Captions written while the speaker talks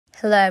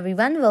Hello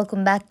everyone,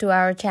 welcome back to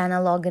our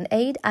channel Login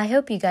Aid. I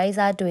hope you guys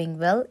are doing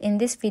well. In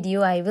this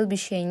video, I will be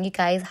showing you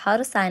guys how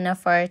to sign up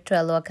for a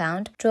Trello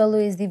account.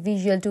 Trello is the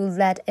visual tool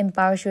that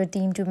empowers your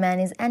team to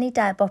manage any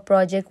type of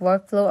project,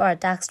 workflow or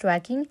task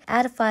tracking,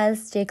 add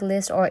files,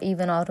 checklist or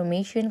even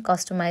automation,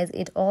 customize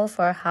it all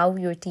for how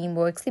your team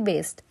works the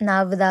best.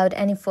 Now without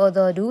any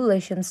further ado,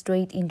 let's jump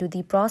straight into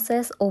the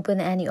process. Open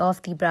any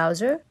of the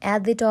browser.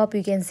 At the top,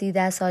 you can see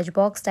that search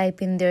box,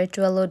 type in there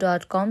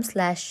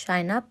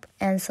trello.com/signup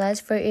and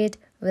search for it.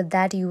 With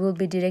that, you will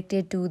be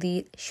directed to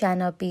the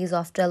sign up page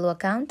of Trello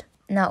account.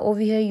 Now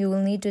over here, you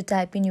will need to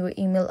type in your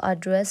email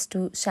address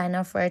to sign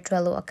up for a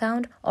Trello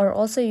account, or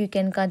also you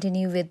can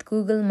continue with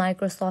Google,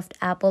 Microsoft,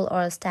 Apple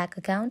or a Stack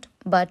account.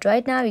 But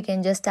right now you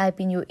can just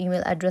type in your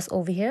email address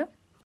over here.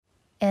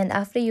 And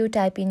after you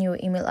type in your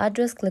email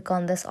address, click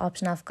on this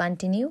option of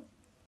continue.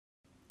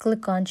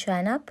 Click on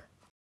sign up.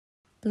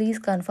 Please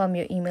confirm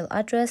your email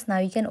address. Now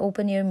you can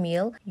open your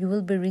mail. You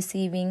will be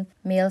receiving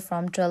mail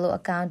from Trello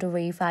account to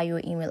verify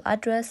your email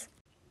address.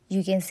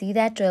 You can see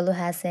that Trello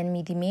has sent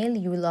me the mail.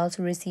 You will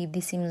also receive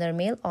the similar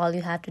mail. All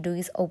you have to do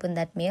is open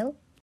that mail.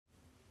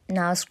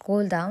 Now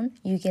scroll down.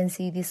 You can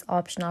see this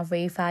option of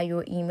verify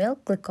your email.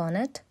 Click on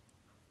it.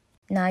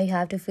 Now you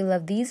have to fill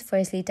up these.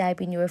 Firstly, type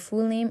in your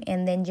full name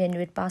and then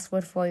generate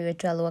password for your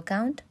Trello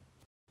account.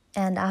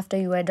 And after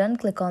you are done,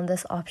 click on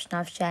this option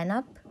of sign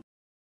up.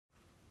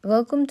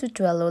 Welcome to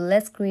Trello.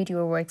 Let's create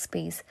your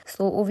workspace.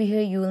 So over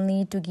here you will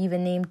need to give a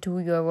name to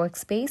your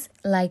workspace.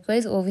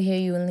 Likewise, over here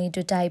you will need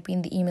to type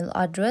in the email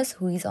address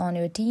who is on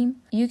your team.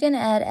 You can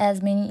add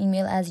as many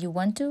email as you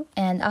want to.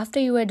 And after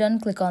you are done,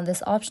 click on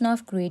this option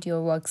of create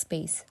your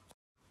workspace.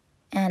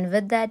 And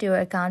with that, your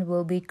account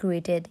will be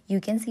created.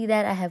 You can see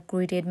that I have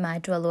created my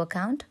Trello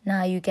account.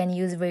 Now you can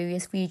use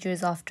various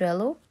features of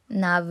Trello.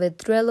 Now with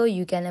Trello,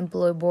 you can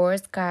employ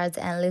boards, cards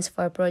and lists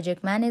for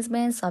project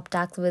management.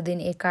 Subtasks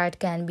within a card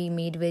can be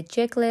made with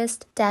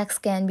checklist. Tasks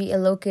can be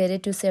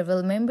allocated to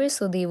several members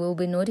so they will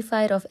be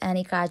notified of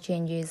any card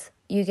changes.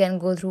 You can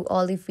go through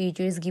all the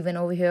features given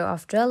over here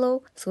of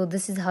Trello. So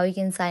this is how you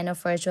can sign up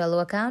for a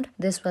Trello account.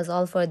 This was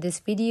all for this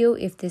video.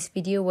 If this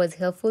video was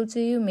helpful to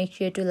you, make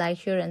sure to like,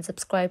 share and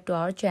subscribe to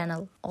our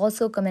channel.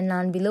 Also comment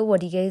down below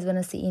what you guys want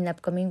to see in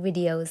upcoming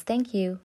videos. Thank you.